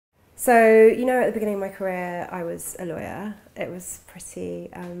So, you know, at the beginning of my career, I was a lawyer. It was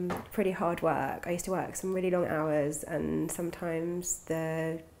pretty hard work. I used to work some really long hours, and sometimes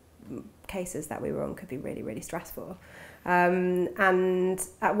the cases that we were on could be really, really stressful. And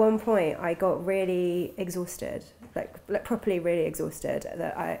at one point, I got really exhausted, like properly really exhausted,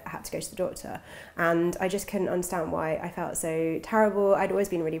 that I had to go to the doctor. And I just couldn't understand why I felt so terrible. I'd always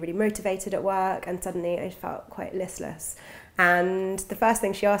been really, really motivated at work, and suddenly I felt quite listless. And the first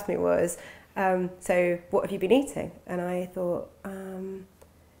thing she asked me was, so what have you been eating? And I thought,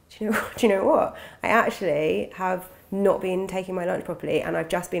 do you know what? I actually have not been taking my lunch properly, and I've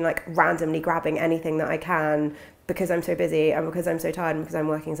just been like randomly grabbing anything that I can because I'm so busy and because I'm so tired and because I'm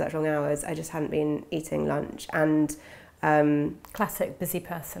working such long hours. I just hadn't been eating lunch. And classic busy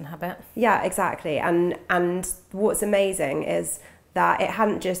person habit. Yeah, exactly. And what's amazing is that it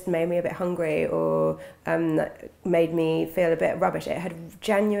hadn't just made me a bit hungry or made me feel a bit rubbish. It had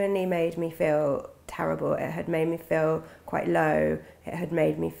genuinely made me feel terrible. It had made me feel quite low. It had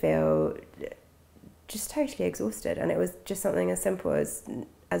made me feel just totally exhausted. And it was just something as simple as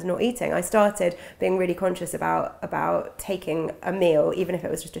not eating. I started being really conscious about taking a meal, even if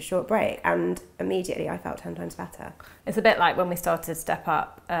it was just a short break, and immediately I felt 10 times better. It's a bit like when we started Step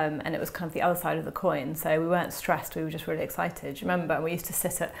Up, and it was kind of the other side of the coin. So we weren't stressed, we were just really excited. Do you remember? We used to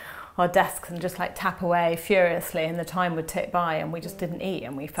sit at our desks and just like tap away furiously, and the time would tick by and we just didn't eat,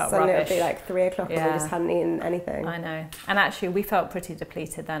 and we felt Suddenly rubbish. It would be like 3 o'clock and we just hadn't eaten anything. I know. And actually we felt pretty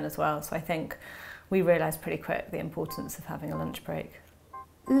depleted then as well. So I think we realised pretty quick the importance of having a lunch break.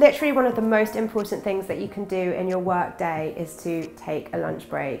 Literally one of the most important things that you can do in your work day is to take a lunch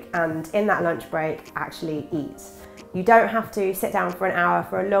break, and in that lunch break actually eat. You don't have to sit down for an hour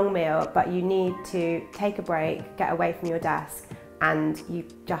for a long meal, but you need to take a break, get away from your desk, and you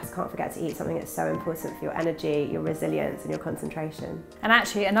just can't forget to eat something that's so important for your energy, your resilience and your concentration. And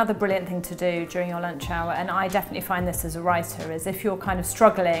actually another brilliant thing to do during your lunch hour, and I definitely find this as a writer, is if you're kind of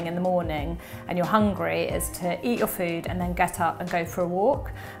struggling in the morning and you're hungry, is to eat your food and then get up and go for a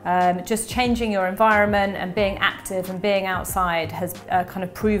walk. Just changing your environment and being active and being outside has a kind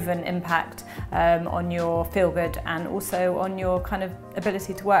of proven impact on your feel good and also on your kind of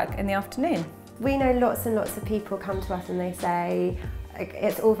ability to work in the afternoon. We know lots and lots of people come to us and they say,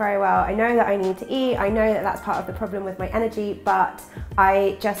 it's all very well, I know that I need to eat, I know that that's part of the problem with my energy, but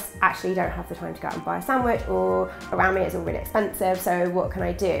I just actually don't have the time to go out and buy a sandwich, or around me it's all really expensive, so what can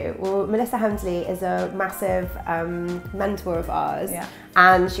I do? Well, Melissa Hemsley is a massive mentor of ours,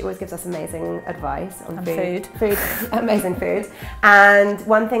 and she always gives us amazing advice on food, amazing food. And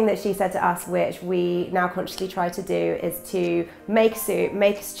one thing that she said to us, which we now consciously try to do, is to make soup,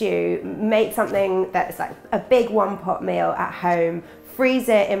 make a stew, make something that's like a big one-pot meal at home, freeze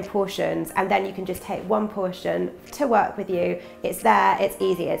it in portions, and then you can just take one portion to work with you. It's there, it's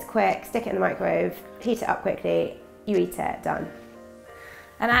easy, it's quick, stick it in the microwave, heat it up quickly, you eat it, done.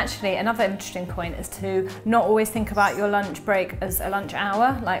 And actually another interesting point is to not always think about your lunch break as a lunch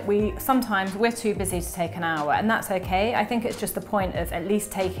hour. Like sometimes we're too busy to take an hour, and that's okay. I think it's just the point of at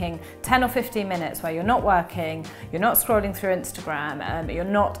least taking 10 or 15 minutes where you're not working, you're not scrolling through Instagram, you're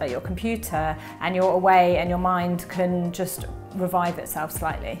not at your computer, and you're away and your mind can just revive itself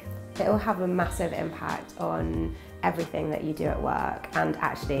slightly. It will have a massive impact on everything that you do at work, and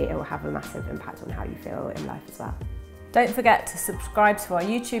actually it will have a massive impact on how you feel in life as well. Don't forget to subscribe to our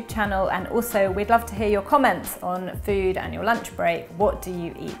YouTube channel, and also we'd love to hear your comments on food and your lunch break. What do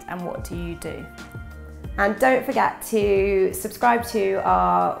you eat and what do you do? And don't forget to subscribe to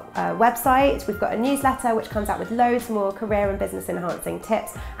our website. We've got a newsletter which comes out with loads more career and business enhancing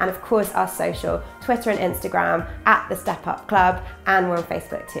tips, and of course our social, Twitter and Instagram @the Step Up Club, and we're on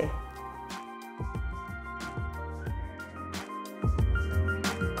Facebook too.